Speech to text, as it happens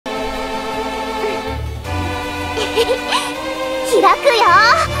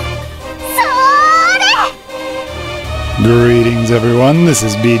Greetings everyone, this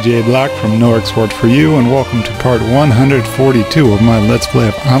is BJ Black from No Export for You, and welcome to part 142 of my Let's Play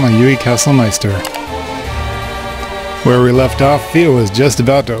of Amayui Castle Meister. Where we left off, Fiyo was just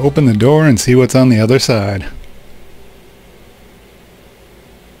about to open the door and see what's on the other side.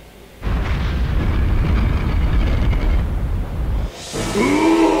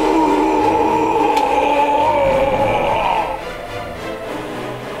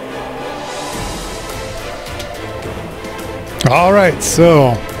 Alright,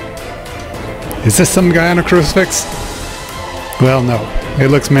 so... is this some guy on a crucifix? Well, no.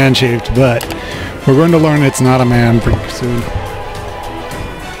 It looks man-shaped, but we're going to learn it's not a man pretty soon.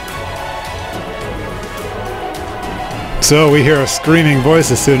 So we hear a screaming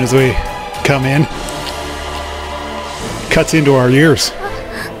voice as soon as we come in. Cuts into our ears.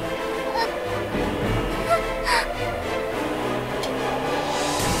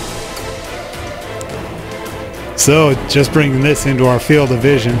 So, just bringing this into our field of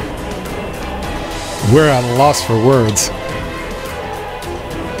vision, we're at a loss for words.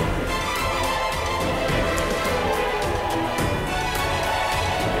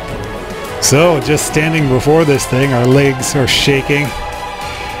 So, just standing before this thing, our legs are shaking,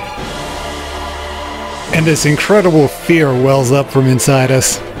 and this incredible fear wells up from inside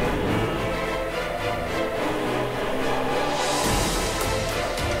us.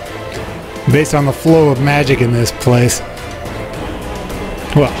 Based on the flow of magic in this place.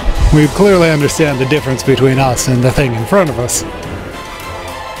 Well, we clearly understand the difference between us and the thing in front of us.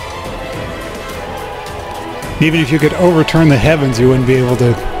 Even if you could overturn the heavens, you wouldn't be able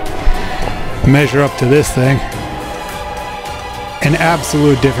to measure up to this thing. An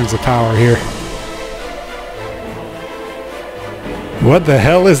absolute difference of power here. What the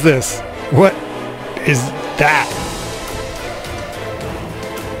hell is this? What is that?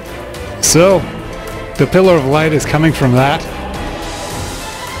 So, the pillar of light is coming from that.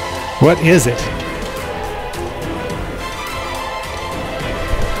 What is it?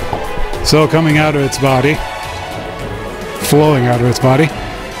 So, coming out of its body, flowing out of its body,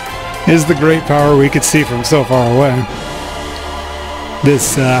 is the great power we could see from so far away.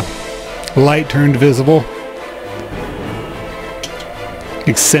 This light turned visible,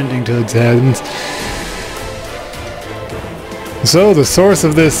 extending to its ends. So the source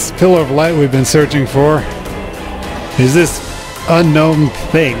of this pillar of light we've been searching for is this unknown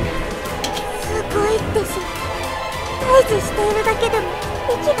thing.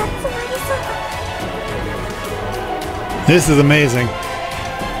 This is amazing.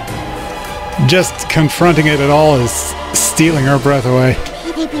 Just confronting it at all is stealing our breath away.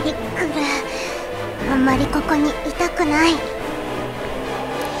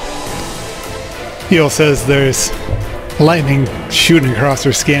 Yul says there's lightning shooting across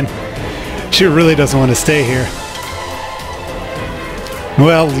her skin. She really doesn't want to stay here.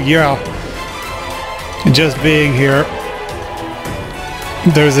 Well, yeah. Just being here,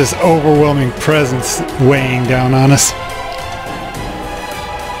 there's this overwhelming presence weighing down on us.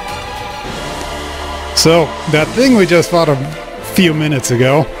 So, that thing we just fought a few minutes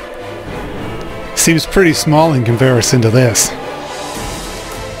ago seems pretty small in comparison to this.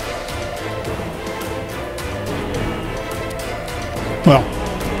 Well,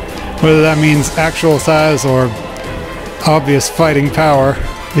 whether that means actual size or obvious fighting power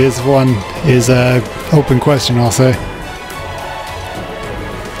is an open question, I'll say.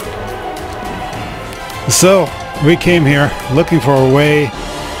 So, we came here looking for a way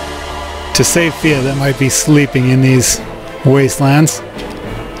to save Fiyushia that might be sleeping in these wastelands.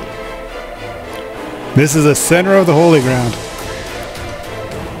 This is the center of the holy ground.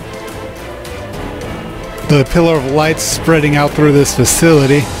 The pillar of light spreading out through this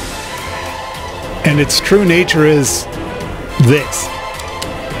facility, and its true nature is this.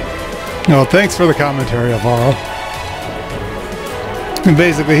 Oh, thanks for the commentary, Alvaro. And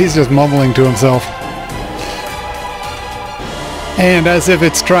basically, he's just mumbling to himself. And as if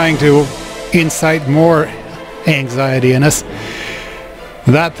it's trying to incite more anxiety in us,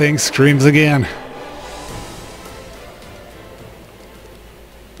 that thing screams again.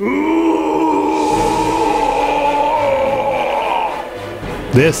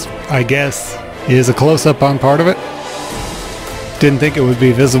 This, I guess, is a close-up on part of it. Didn't think it would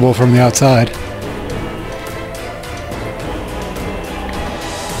be visible from the outside.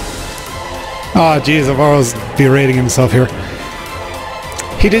 Ah, geez, Alvaro's berating himself here.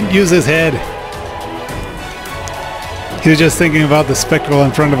 He didn't use his head. He was just thinking about the spectacle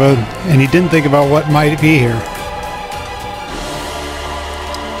in front of him, and he didn't think about what might be here.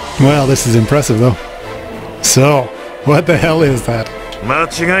 Well, this is impressive, though. So, what the hell is that? 間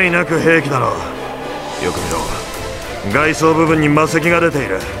違いなく兵器だろう。よく見ろ。外装部分に魔石が出てい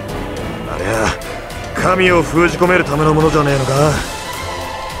る。あれは神を封じ込めるためのものじゃねえのか。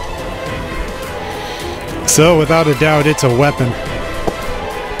 So without a doubt, it's a weapon.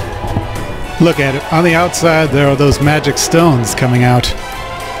 Look at it. On the outside, there are those magic stones coming out.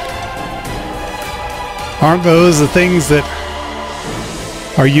 Aren't those the things that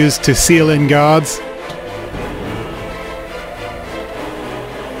are used to seal in gods?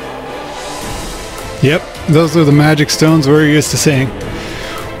 Yep, those are the magic stones we're used to seeing.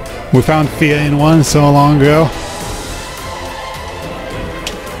 We found Fiyushia in one so long ago.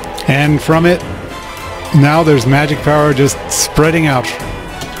 And from it, now there's magic power just spreading out.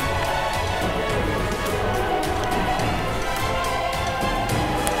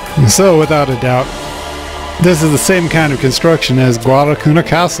 So, without a doubt, this is the same kind of construction as Guadalcuna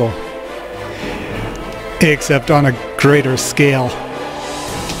Castle, except on a greater scale.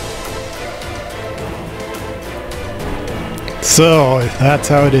 So, that's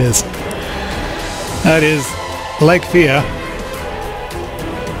how it is. That is, like Fiyushia,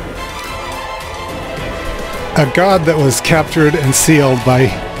 a god that was captured and sealed by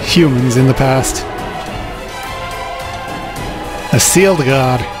humans in the past. A sealed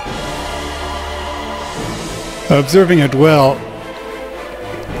god. Observing it well,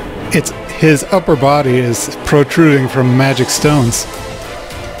 his upper body is protruding from magic stones.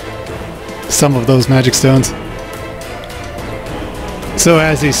 Some of those magic stones. So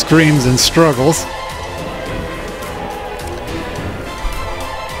as he screams and struggles,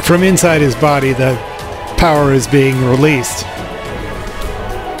 from inside his body the power is being released.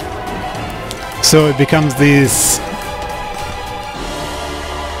 So it becomes the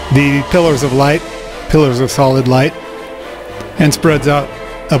pillars of light, pillars of solid light, and spreads out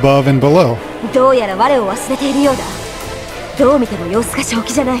above and below.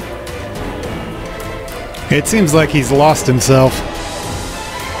 It seems like he's lost himself.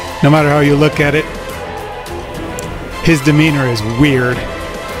 No matter how you look at it, his demeanor is weird.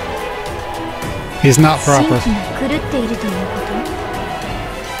 He's not proper.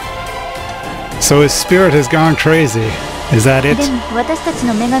 So his spirit has gone crazy. Is that it?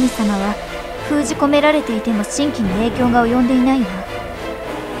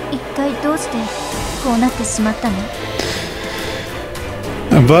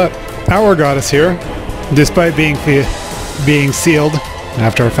 But our goddess here, despite being sealed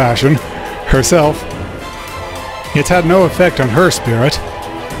after a fashion herself, it's had no effect on her spirit.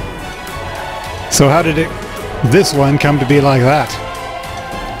 So how did this one come to be like that?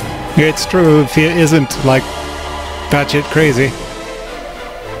 It's true, Fiyushia isn't like batshit crazy.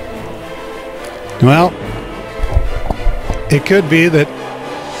 Well, it could be that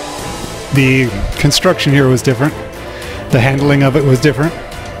the construction here was different, the handling of it was different,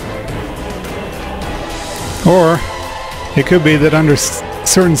 or it could be that under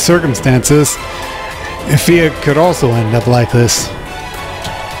certain circumstances, Fiyushia could also end up like this.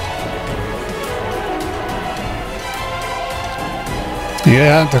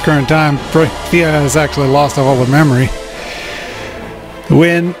 Yeah, at the current time, Fiyushia has actually lost all her memory.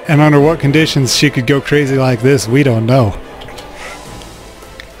 When and under what conditions she could go crazy like this, we don't know.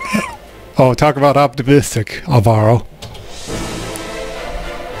 Oh, talk about optimistic, Alvaro.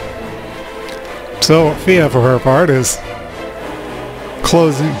 So, Fiyushia, for her part, is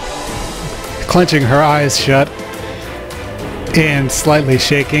clenching her eyes shut and slightly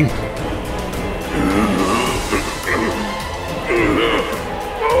shaking.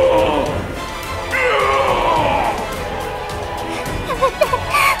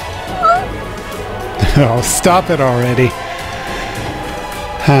 Oh, stop it already.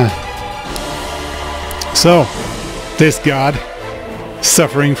 Huh. So, this god,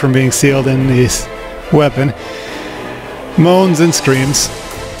 suffering from being sealed in this weapon, moans and screams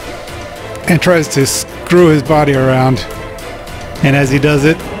and tries to screw his body around. And as he does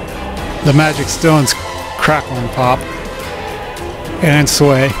it, the magic stones crackle and pop and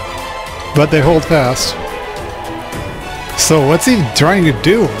sway, but they hold fast. So what's he trying to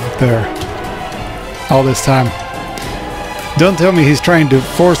do up there all this time? Don't tell me he's trying to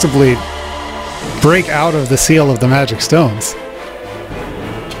forcibly break out of the seal of the magic stones.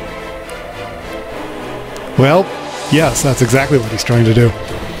 Well, yes, that's exactly what he's trying to do.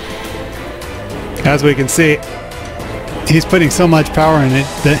 As we can see, he's putting so much power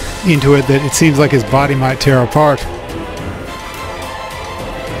into it that it seems like his body might tear apart.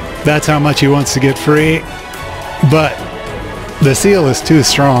 That's how much he wants to get free, but the seal is too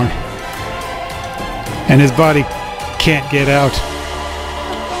strong, and his body can't get out.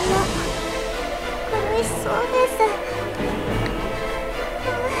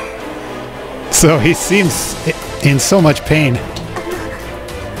 So he seems in so much pain.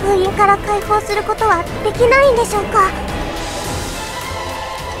 封印から解放することはできないんでしょうか?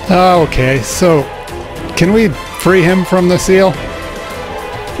 Okay, so can we free him from the seal?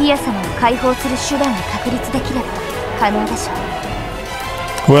 フィヤ様を解放する手段が確立できれば可能でしょ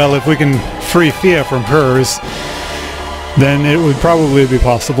う。 Well, if we can free Fia from hers, then it would probably be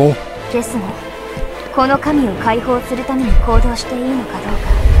possible. ですが、この神を解放するために行動していいのかどう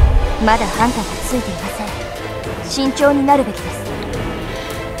か、まだ判断がついていません。慎重になるべきです。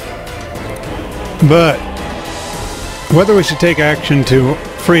 But whether we should take action to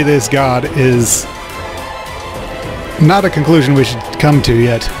free this god is not a conclusion we should come to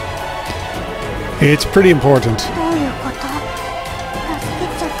yet. It's pretty important. どういうこと? 助け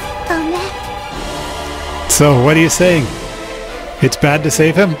ちゃダメ? So, what are you saying? It's bad to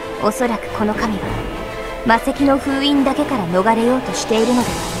save him? おそらくこの神は魔石の封印だけから逃れようとしているのではあ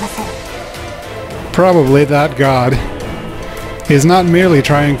りません。 Probably that god is not merely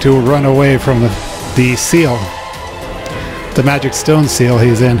trying to run away from the seal, the magic stone seal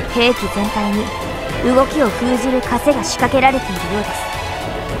he's in. 兵器全体に動きを封じる枷が仕掛けられているようで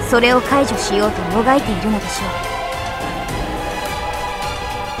す。それを解除しようともがいているのでしょ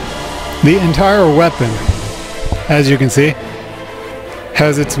う。 The entire weapon, as you can see,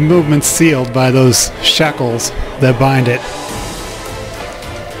 has its movements sealed by those shackles that bind it.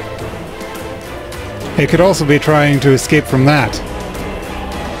 It could also be trying to escape from that.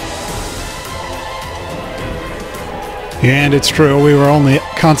 And it's true, we were only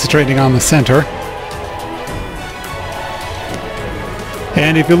concentrating on the center.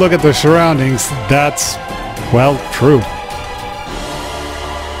 And if you look at the surroundings, that's, well, true.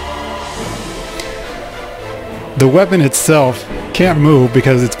 The weapon itself can't move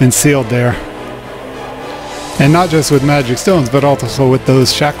because it's been sealed there. And not just with magic stones, but also with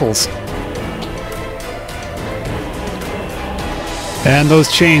those shackles. And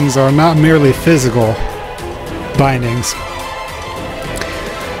those chains are not merely physical bindings.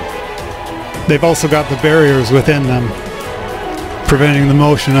 They've also got the barriers within them, preventing the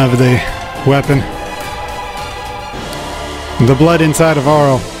motion of the weapon. The blood inside of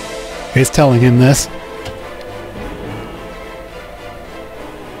Aro is telling him this.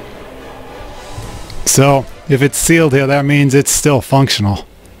 So, if it's sealed here, that means it's still functional.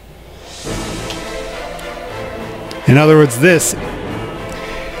 In other words, this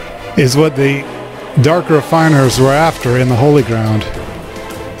is what the Dark Refiners were after in the Holy Ground.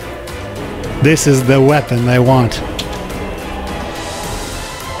 This is the weapon they want.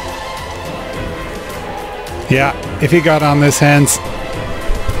 Yeah, if he got his hands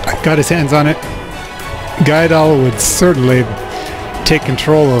on it, Gaidal would certainly take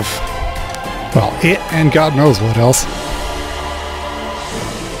control of, well, it and God knows what else.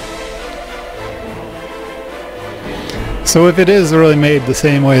 So if it is really made the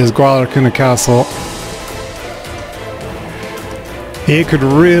same way as Guadalcanal Castle, it could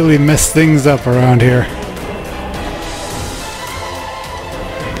really mess things up around here.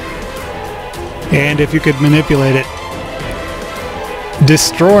 And if you could manipulate it,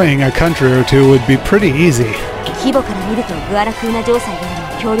 destroying a country or two would be pretty easy. 規模から見るとグアラクーナ城塞よりも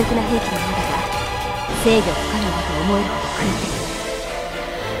強力な兵器のようだが、制御不可能だと思えるほど狂ってる。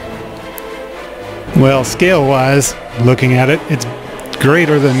 Well, scale-wise, looking at it, it's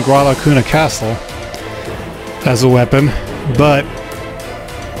greater than Guadalcanal Castle as a weapon, but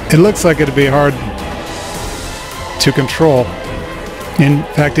it looks like it'd be hard to control. In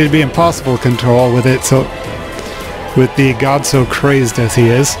fact, it'd be impossible to control with it, so with the god so crazed as he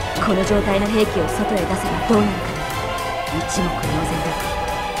is. この状態の兵器を外へ出せばどうなるか一目瞭然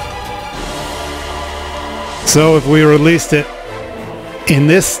だ。 So if we released it in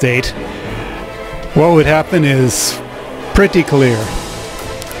this state, what would happen is pretty clear.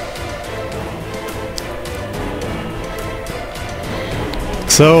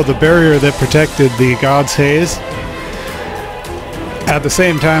 So the barrier that protected the god's haze, at the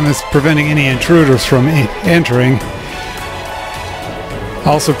same time as preventing any intruders from entering,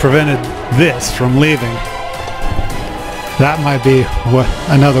 also prevented this from leaving. That might be what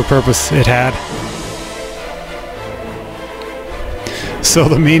another purpose it had. So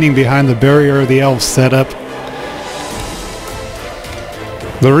the meaning behind the barrier the elves set up,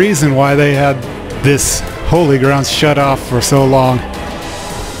 the reason why they had this holy ground shut off for so long.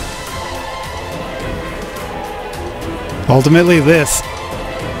 Ultimately, this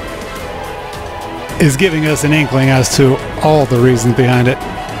is giving us an inkling as to all the reasons behind it.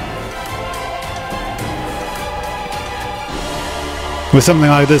 With something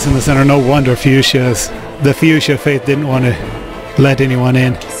like this in the center, no wonder the Fiyushia faith didn't want to let anyone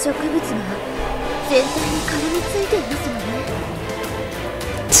in. 植物が全体に絡みつい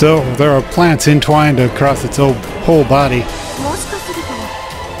So there are plants entwined across its whole body. もしかすると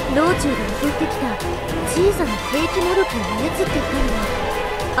道中で襲ってきた小さな兵器モルキを操っていたの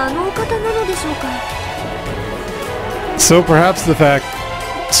はあのお方なのでしょうか。 So perhaps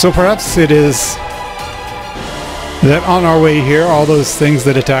it is that on our way here, all those things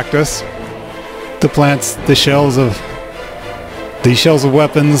that attacked us, the plants, the shells of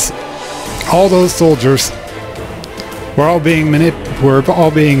weapons, all those soldiers, were all being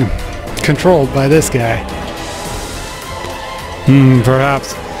controlled by this guy.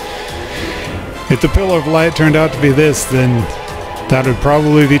 Perhaps. If the pillar of light turned out to be this, then that would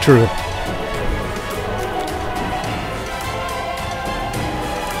probably be true.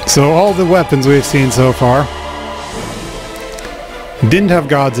 So all the weapons we've seen so far didn't have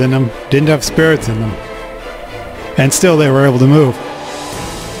gods in them, didn't have spirits in them, and still they were able to move.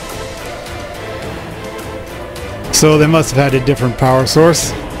 So they must have had a different power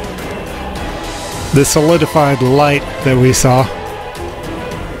source. The solidified light that we saw,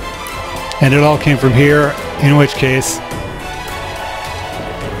 and it all came from here, in which case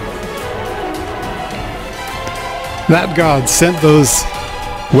that god sent those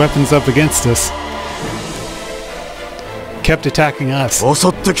weapons up against us, kept attacking us. 襲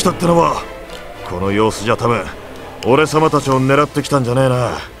ってきたってのはこの様子じゃ多分俺様たちを狙ってきたんじゃねえ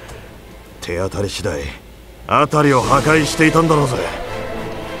な。手当たり次第辺りを破壊していたんだろうぜ。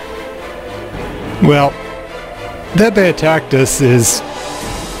 Well, that they attacked us is,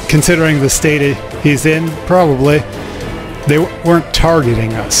 considering the state he's in, probably they weren't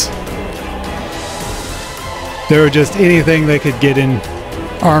targeting us. They were just anything they could get in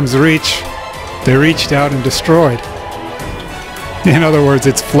arm's reach, they reached out and destroyed. In other words,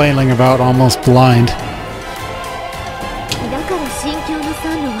 it's flailing about almost blind. だから新境の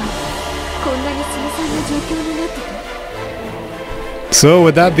サンロはこんなに凄惨な状況になってた。 So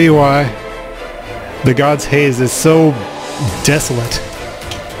would that be why the god's haze is so desolate?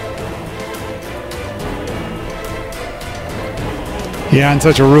 Yeah, in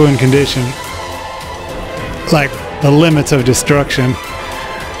such a ruined condition. Like the limits of destruction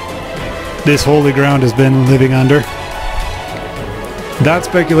this holy ground has been living under. That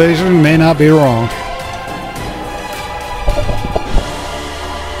speculation may not be wrong.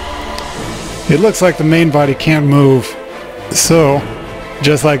 It looks like the main body can't move, so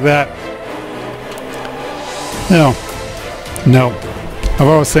just like that. No, I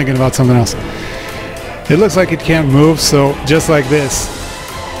was thinking about something else. It looks like it can't move, so just like this.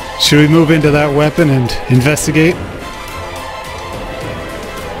 Should we move into that weapon and investigate?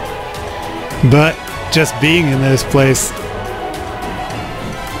 But just being in this place,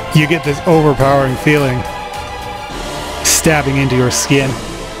 you get this overpowering feeling stabbing into your skin.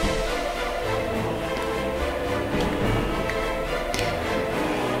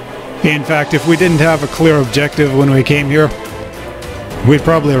 In fact, if we didn't have a clear objective when we came here, we'd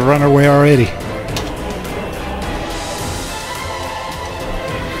probably have run away already.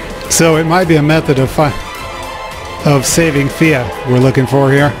 So it might be a method of saving Fia we're looking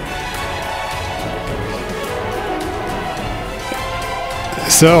for here.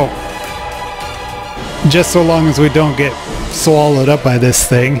 So, just so long as we don't get swallowed up by this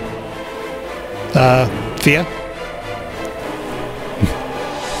thing. Fia?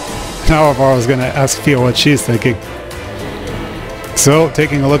 Now I was gonna ask Fia what she's thinking. So,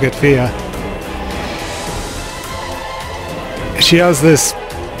 taking a look at Fia. She has this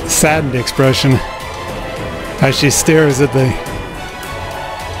saddened expression as she stares at the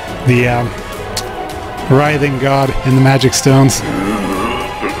writhing god in the magic stones.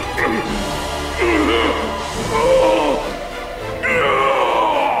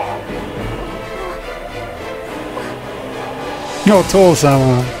 No,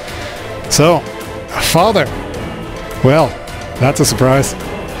 Tol-sama. So, father. Well, that's a surprise.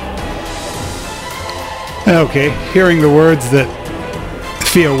 Okay, hearing the words that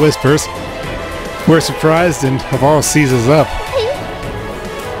Fia whispers, we're surprised and Havaro seizes up.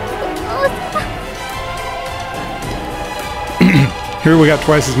 Here we got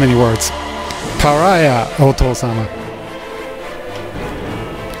twice as many words. Pariah, O Tol-sama.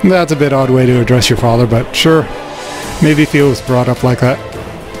 That's a bit odd way to address your father, but sure. Maybe Fia was brought up like that.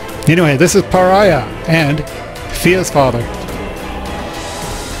 Anyway, this is Pariah and Fia's father.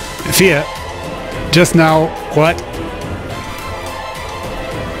 Fia, just now, what?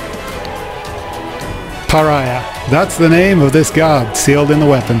 Pariah. That's the name of this god sealed in the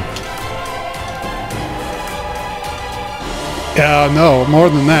weapon. No, more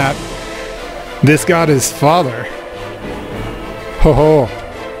than that. This god is father. Ho ho.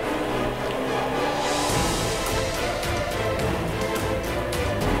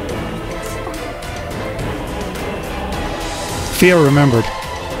 Fiya remembered.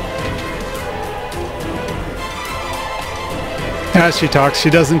 As she talks,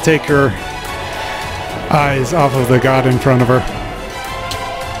 she doesn't take her eyes off of the god in front of her.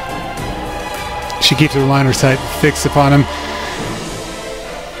 She keeps her line of sight fixed upon him.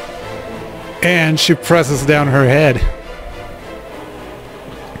 And she presses down her head.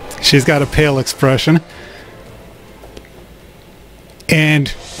 She's got a pale expression.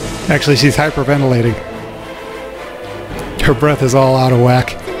 And actually she's hyperventilating. Her breath is all out of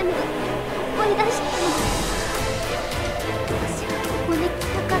whack.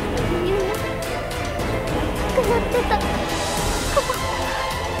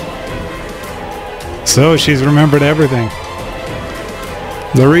 So she's remembered everything.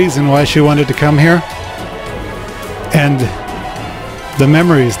 The reason why she wanted to come here, and the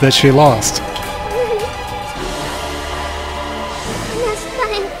memories that she lost.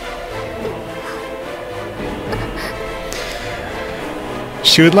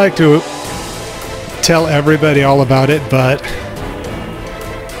 She would like to tell everybody all about it, but...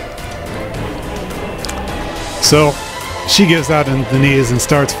 So, she gives out on the knees and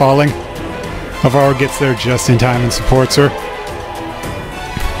starts falling. Avaro gets there just in time and supports her.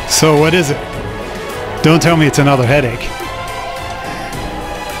 So what is it? Don't tell me it's another headache.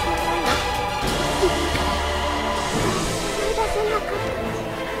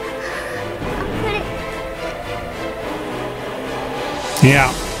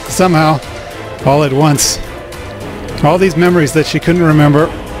 Yeah, somehow, all at once, all these memories that she couldn't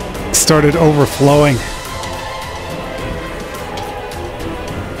remember started overflowing.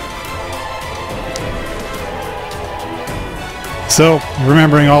 So,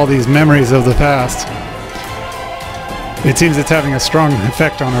 remembering all these memories of the past, it seems it's having a strong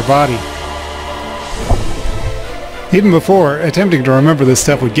effect on her body. Even before, attempting to remember this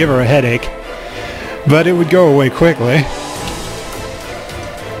stuff would give her a headache, but it would go away quickly.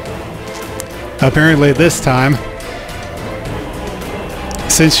 Apparently this time,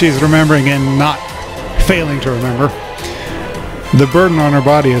 since she's remembering and not failing to remember, the burden on her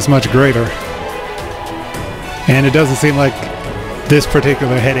body is much greater. And it doesn't seem like this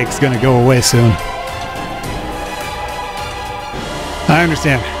particular headache's going to go away soon. I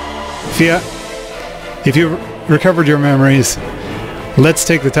understand. Fiya, if you recovered your memories, let's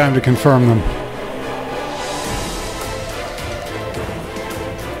take the time to confirm them.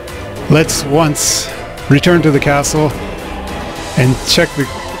 Let's once return to the castle and check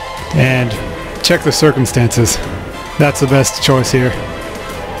the circumstances. That's the best choice here.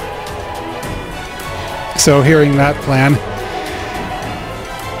 So hearing that plan,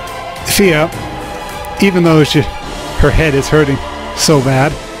 Fiya, even though her head is hurting so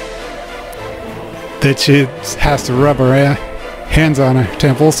bad that she has to rub her hands on her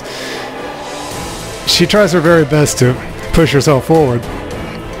temples, she tries her very best to push herself forward.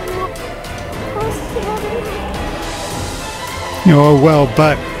 Oh well,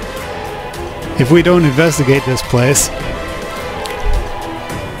 but if we don't investigate this place,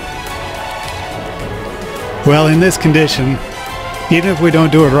 well, in this condition, even if we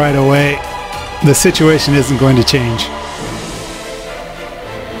don't do it right away, the situation isn't going to change.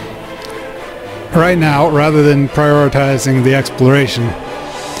 Right now, rather than prioritizing the exploration,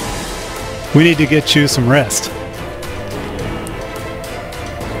 we need to get you some rest.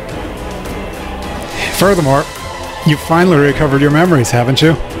 Furthermore, you've finally recovered your memories, haven't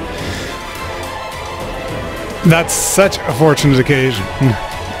you? That's such a fortunate occasion.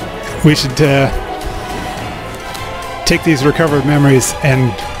 We should take these recovered memories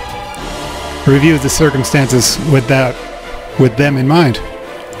and review the circumstances with them in mind.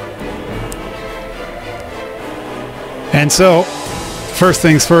 And so, first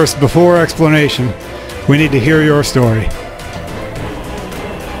things first, before explanation, we need to hear your story.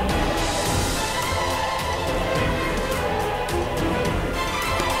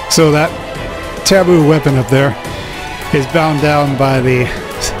 So that taboo weapon up there is bound down by the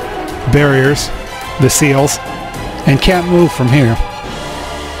barriers, the seals, and can't move from here.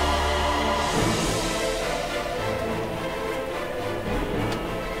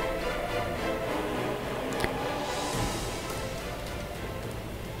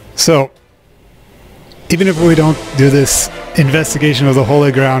 So, even if we don't do this investigation of the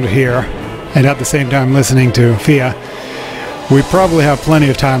holy ground here, and at the same time listening to Fiya, we probably have plenty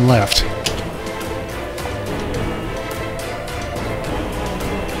of time left.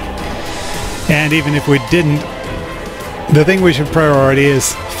 And even if we didn't, the thing we should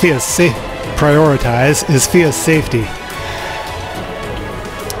prioritize is Fiya's safety.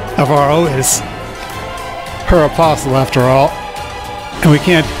 Avaro is her apostle after all, and we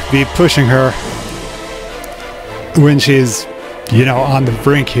can't be pushing her when she's you know, on the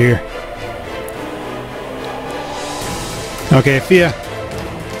brink here. Okay, Fia,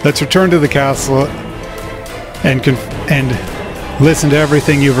 let's return to the castle and listen to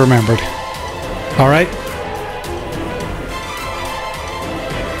everything you've remembered. All right?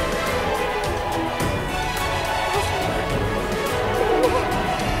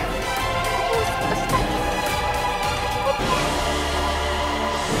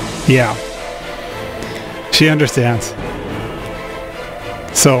 Yeah. She understands.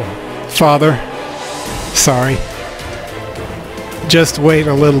 So, Father, sorry. Just wait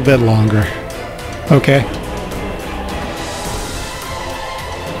a little bit longer. Okay?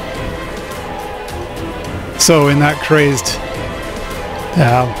 So, in that crazed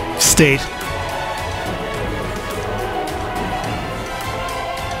state,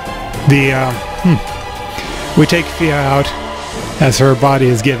 we take Fia out as her body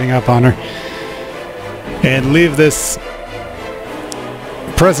is giving up on her, and leave this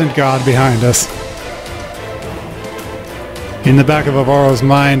present God behind us. In the back of Avaro's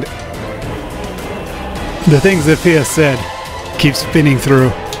mind, the things that Fia said keep spinning through.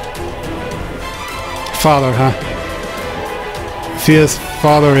 Father, huh? Fia's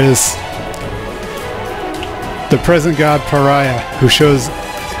father is the present God Pariah,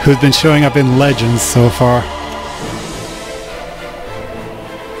 who's been showing up in legends so far.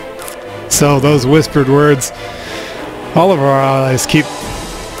 So those whispered words, all of our allies keep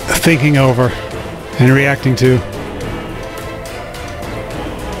thinking over and reacting to.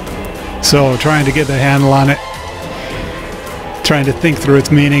 So trying to get the handle on it, trying to think through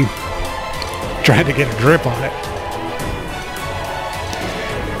its meaning, trying to get a grip on it.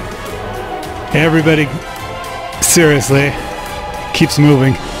 Everybody, seriously, keeps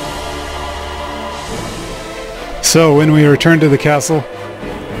moving. So when we return to the castle,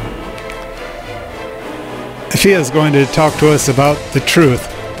 Fia is going to talk to us about the truth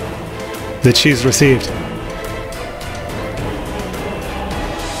that she's received.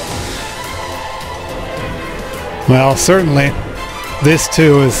 Well, certainly, this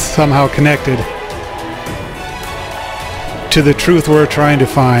too is somehow connected to the truth we're trying to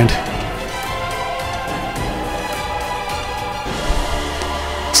find.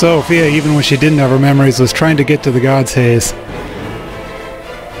 So, Fia, even when she didn't have her memories, was trying to get to the God's Haze.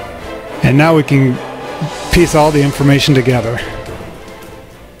 And now we can piece all the information together.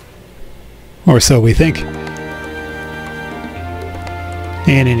 Or so we think.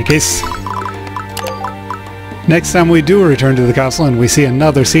 In any case, next time we do return to the castle and we see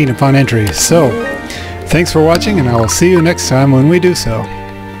another scene upon entry. So, thanks for watching, and I will see you next time when we do so.